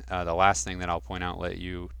then the last thing that I'll point out, let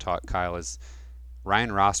you talk, Kyle, is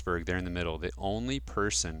Ryan Rosberg there in the middle, the only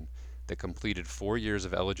person that completed 4 years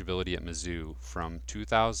of eligibility at Mizzou from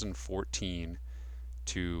 2014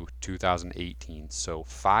 to 2018. So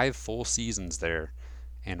 5 full seasons there,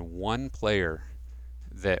 and one player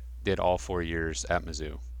that did all 4 years at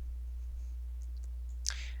Mizzou.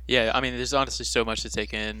 Yeah, I mean, there's honestly so much to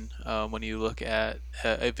take in when you look at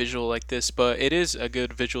a visual like this, but it is a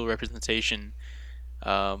good visual representation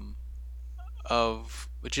um, of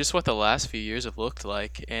just what the last few years have looked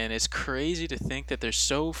like. And it's crazy to think that there's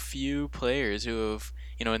so few players who have,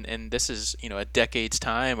 and this is, a decade's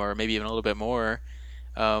time or maybe even a little bit more.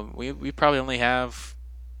 We probably only have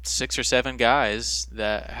 6 or 7 guys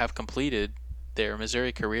that have completed their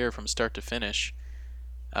Missouri career from start to finish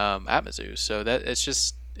at Mizzou. So that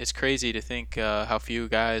it's crazy to think how few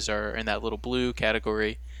guys are in that little blue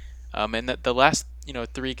category. And that the last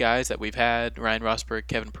 3 guys that we've had, Ryan Rosberg,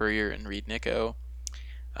 Kevin Purrier, and Reed Nico,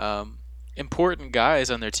 um, important guys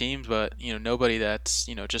on their teams, but nobody that's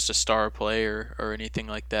just a star player or anything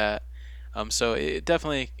like that. So it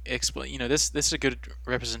definitely explain. This is a good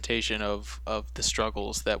representation of the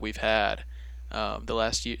struggles that we've had the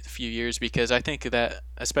last few years, because I think that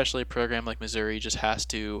especially a program like Missouri just has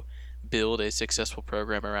to build a successful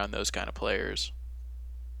program around those kind of players.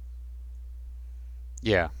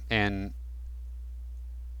 Yeah, and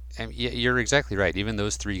you're exactly right. Even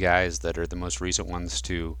those 3 guys that are the most recent ones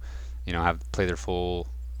to, have play their full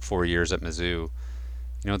 4 years at Mizzou,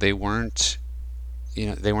 they weren't,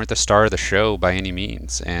 they weren't the star of the show by any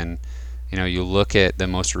means. And you look at the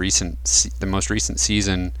most recent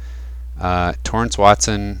season, Torrance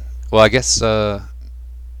Watson. Well, I guess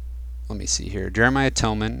let me see here. Jeremiah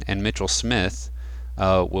Tillman and Mitchell Smith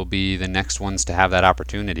will be the next ones to have that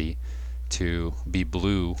opportunity to be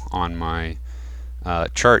blue on my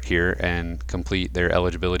chart here and complete their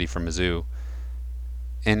eligibility for Mizzou.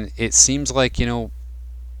 And it seems like,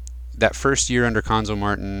 that first year under Conzo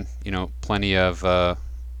Martin, plenty of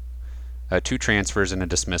 2 transfers and a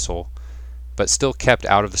dismissal, but still kept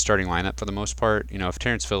out of the starting lineup for the most part. If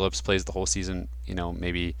Terrence Phillips plays the whole season,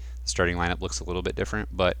 maybe the starting lineup looks a little bit different.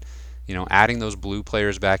 But, adding those blue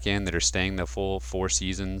players back in that are staying the full 4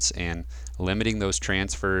 seasons and limiting those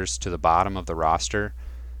transfers to the bottom of the roster,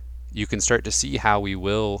 you can start to see how we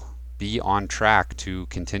will be on track to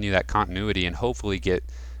continue that continuity, and hopefully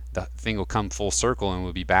the thing will come full circle and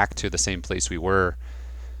we'll be back to the same place we were,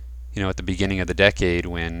 at the beginning of the decade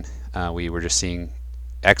when we were just seeing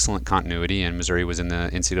excellent continuity and Missouri was in the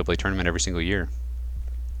NCAA tournament every single year.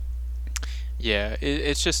 Yeah,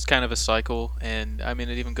 it's just kind of a cycle, and I mean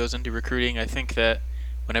it even goes into recruiting. I think that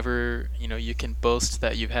whenever you can boast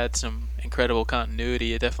that you've had some incredible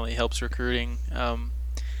continuity, it definitely helps recruiting.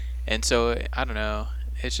 And so I don't know,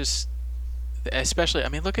 it's just especially I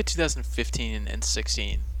mean look at 2015 and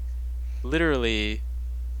 16. Literally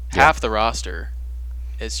Yeah. half the roster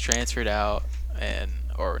is transferred out and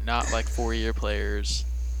or not like 4-year players.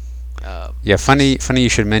 Yeah, funny you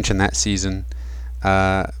should mention that season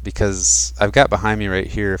because I've got behind me right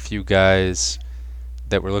here a few guys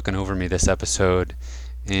that were looking over me this episode,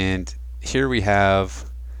 and here we have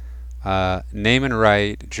Naaman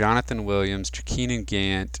Wright, Jonathan Williams, Jakeenan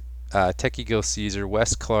Gant, Techie Gill Caesar,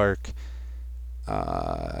 Wes Clark,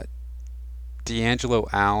 D'Angelo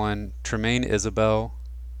Allen, Tremaine Isabel.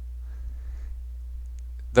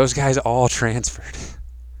 Those guys all transferred.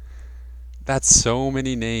 That's so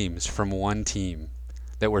many names from one team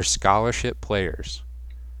that were scholarship players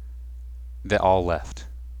that all left.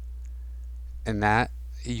 And that,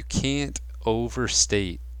 you can't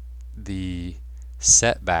overstate the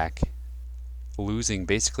setback, losing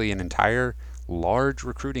basically an entire large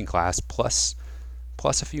recruiting class plus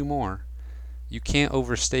a few more. You can't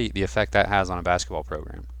overstate the effect that has on a basketball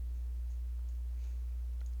program.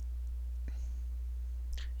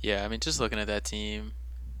 Yeah, I mean just looking at that team,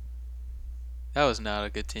 that was not a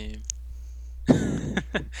good team.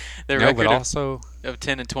 Their No, but record also, of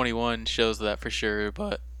 10 and 21 shows that for sure,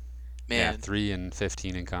 but yeah, man,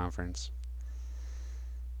 3-15 in conference.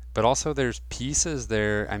 But also, there's pieces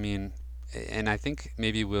there. I mean, and I think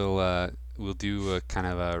maybe we'll do a kind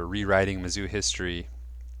of a rewriting Mizzou history,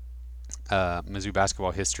 Mizzou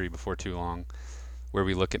basketball history before too long, where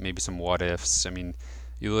we look at maybe some what ifs. I mean,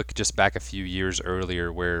 you look just back a few years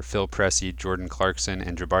earlier where Phil Pressey, Jordan Clarkson,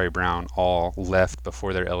 and Jabari Brown all left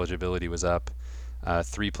before their eligibility was up.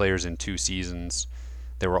 3 players in 2 seasons.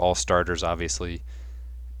 They were all starters, obviously.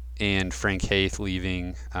 And Frank Haith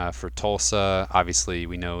leaving for Tulsa. Obviously,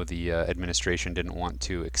 we know the administration didn't want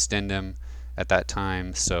to extend him at that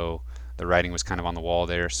time, so the writing was kind of on the wall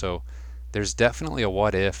there. So there's definitely a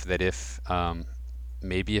what if that if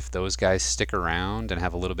maybe if those guys stick around and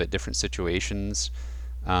have a little bit different situations,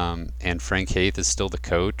 and Frank Haith is still the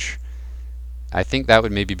coach, I think that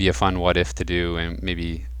would maybe be a fun what if to do, and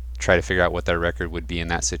maybe try to figure out what their record would be in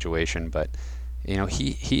that situation. But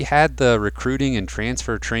he had the recruiting and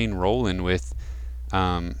transfer train rolling with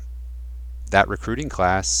um, that recruiting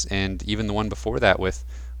class, and even the one before that with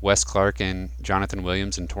Wes Clark and Jonathan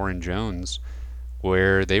Williams and Torrin Jones,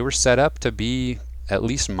 where they were set up to be at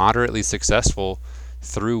least moderately successful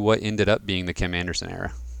through what ended up being the Kim Anderson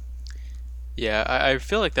era. Yeah, I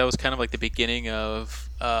feel like that was kind of like the beginning of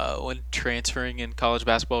when transferring in college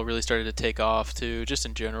basketball really started to take off too, just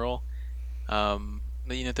in general.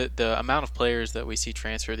 The amount of players that we see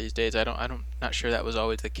transfer these days, not sure that was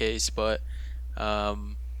always the case, but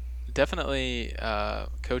um, definitely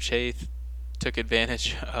Coach Haith took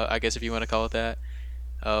advantage, I guess if you want to call it that,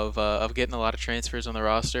 of getting a lot of transfers on the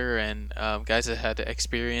roster and guys that had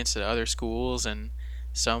experience at other schools, and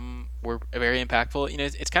some were very impactful.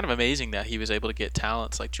 It's kind of amazing that he was able to get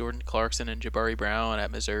talents like Jordan Clarkson and Jabari Brown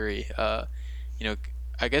at Missouri. You know,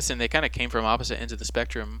 I guess, and they kind of came from opposite ends of the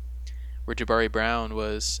spectrum, where Jabari Brown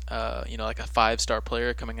was, like a five-star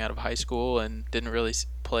player coming out of high school and didn't really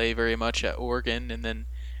play very much at Oregon, and then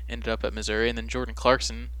ended up at Missouri. And then Jordan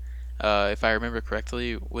Clarkson, if I remember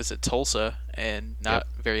correctly, was at Tulsa and not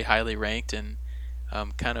very highly ranked, and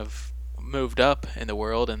kind of moved up in the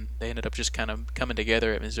world, and they ended up just kind of coming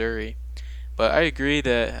together at Missouri. But I agree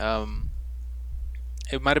that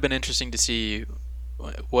it might have been interesting to see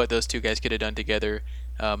what those two guys could have done together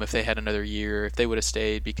if they had another year, if they would have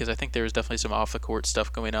stayed, because I think there was definitely some off the court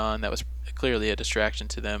stuff going on that was clearly a distraction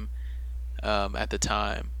to them at the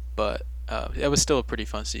time. But it was still a pretty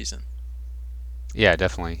fun season. Yeah,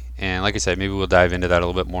 definitely. And like I said, maybe we'll dive into that a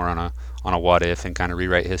little bit more on a what if and kind of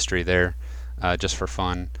rewrite history there, just for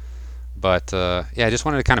fun. But yeah, I just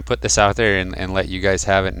wanted to kind of put this out there and let you guys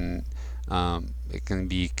have it, and it can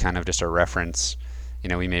be kind of just a reference.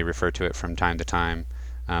 We may refer to it from time to time,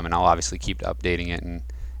 and I'll obviously keep updating it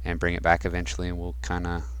and bring it back eventually, and we'll kind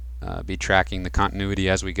of be tracking the continuity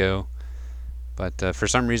as we go. But for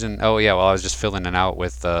some reason, oh yeah, well I was just filling it out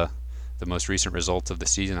with the most recent results of the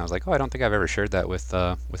season. I was like, oh, I don't think I've ever shared that with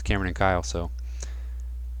Cameron and Kyle. So,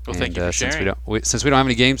 Well, thank you for sharing. Since we don't have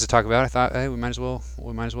any games to talk about, I thought, hey, we might as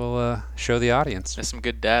well show the audience. That's some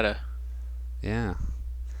good data. Yeah,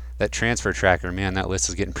 that transfer tracker, man, that list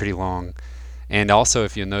is getting pretty long. And also,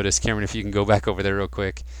 if you notice, Cameron, if you can go back over there real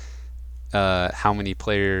quick, how many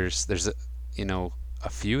players? There's a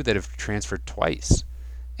few that have transferred twice,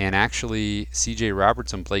 and actually, C.J.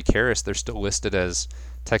 Robertson, Blake Harris, they're still listed as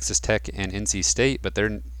Texas Tech and NC State, but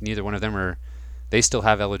neither one of them are. They still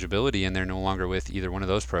have eligibility, and they're no longer with either one of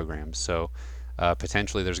those programs. So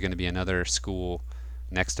potentially, there's going to be another school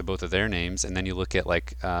next to both of their names. And then you look at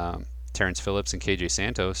like Terrence Phillips and KJ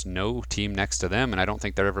Santos, no team next to them, and I don't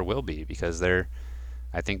think there ever will be, because I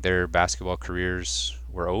think their basketball careers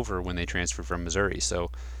were over when they transferred from Missouri.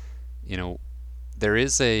 So there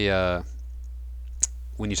is when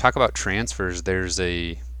you talk about transfers, there's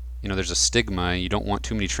a stigma. You don't want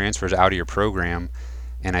too many transfers out of your program,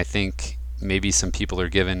 and I think maybe some people are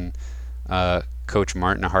giving Coach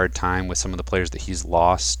Martin a hard time with some of the players that he's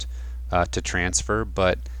lost to transfer.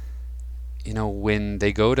 But when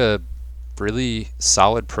they go to really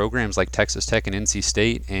solid programs like Texas Tech and NC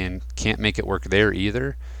State and can't make it work there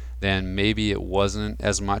either, then maybe it wasn't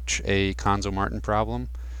as much a Conzo Martin problem.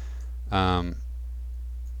 And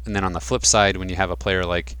then on the flip side, when you have a player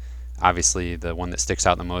like, obviously the one that sticks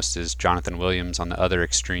out the most is Jonathan Williams on the other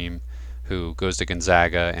extreme, who goes to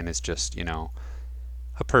Gonzaga and is just, a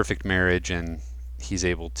perfect marriage, and he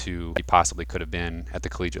possibly could have been at the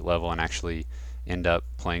collegiate level and actually end up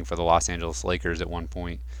playing for the Los Angeles Lakers at one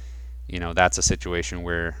point. That's a situation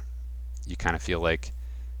where you kind of feel like,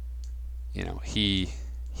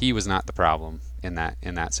 he was not the problem in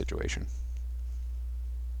that situation.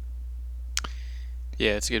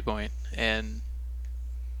 Yeah, it's a good point. And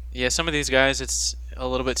yeah, some of these guys, it's a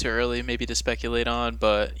little bit too early maybe to speculate on,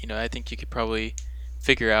 but I think you could probably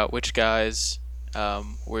figure out which guys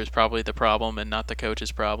were probably the problem and not the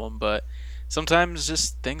coach's problem. But sometimes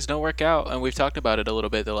just things don't work out, and we've talked about it a little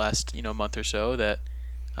bit the last month or so, that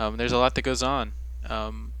there's a lot that goes on.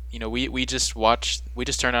 We just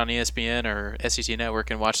turn on ESPN or SEC Network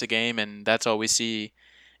and watch the game, and that's all we see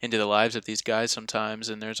into the lives of these guys sometimes.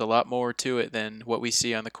 And there's a lot more to it than what we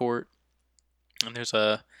see on the court. And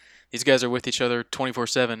these guys are with each other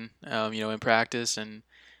 24/7, in practice and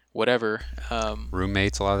whatever.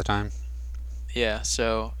 Roommates a lot of the time. Yeah,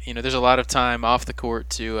 so there's a lot of time off the court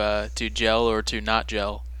to gel or to not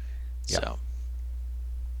gel. Yeah. So.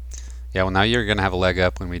 Yeah, well, now you're going to have a leg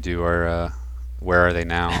up when we do our where are they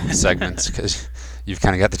now segments, because you've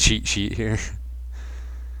kind of got the cheat sheet here.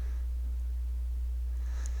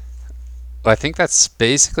 Well, I think that's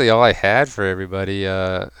basically all I had for everybody.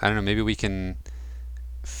 I don't know, maybe we can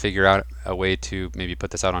figure out a way to maybe put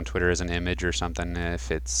this out on Twitter as an image or something if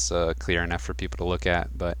it's clear enough for people to look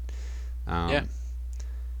at. But Yeah.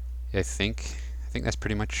 I think that's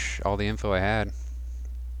pretty much all the info I had.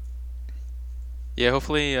 Yeah,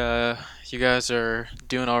 hopefully you guys are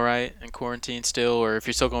doing all right in quarantine still, or if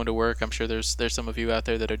you're still going to work. I'm sure there's some of you out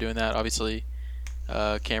there that are doing that. Obviously,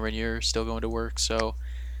 Cameron, you're still going to work, so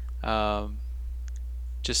um,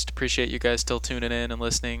 just appreciate you guys still tuning in and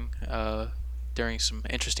listening during some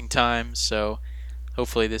interesting times. So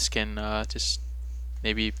hopefully this can just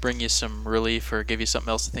maybe bring you some relief or give you something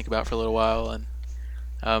else to think about for a little while. And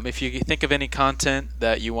if you think of any content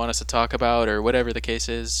that you want us to talk about or whatever the case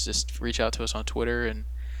is, just reach out to us on Twitter. And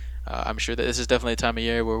I'm sure that this is definitely a time of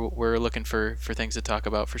year where we're looking for things to talk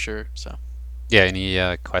about for sure. So Yeah,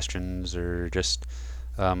 any questions or just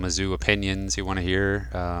Mizzou opinions you want to hear?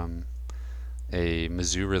 A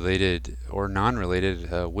Mizzou related or non-related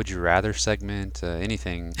would you rather segment,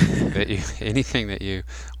 anything that you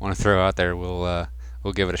want to throw out there, we'll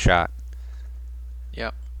give it a shot.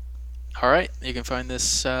 yeah. All right, you can find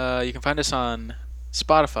this. You can find us on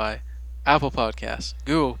Spotify, Apple Podcasts,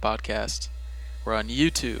 Google Podcasts. We're on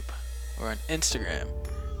YouTube. We're on Instagram.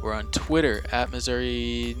 We're on Twitter at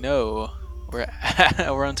Missouri No. We're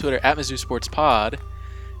on Twitter at Mizzou Sports Pod,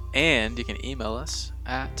 and you can email us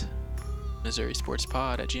at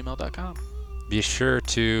MissouriSportsPod@gmail.com. Be sure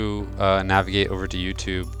to navigate over to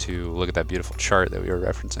YouTube to look at that beautiful chart that we were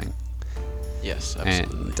referencing. Yes,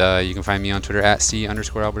 absolutely. And you can find me on Twitter at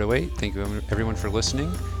C_Albert08. Thank you everyone for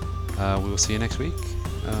listening. We will see you next week.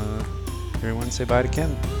 Everyone say bye to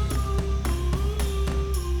Kim.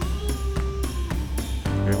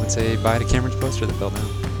 Everyone say bye to Cameron's poster that fell down.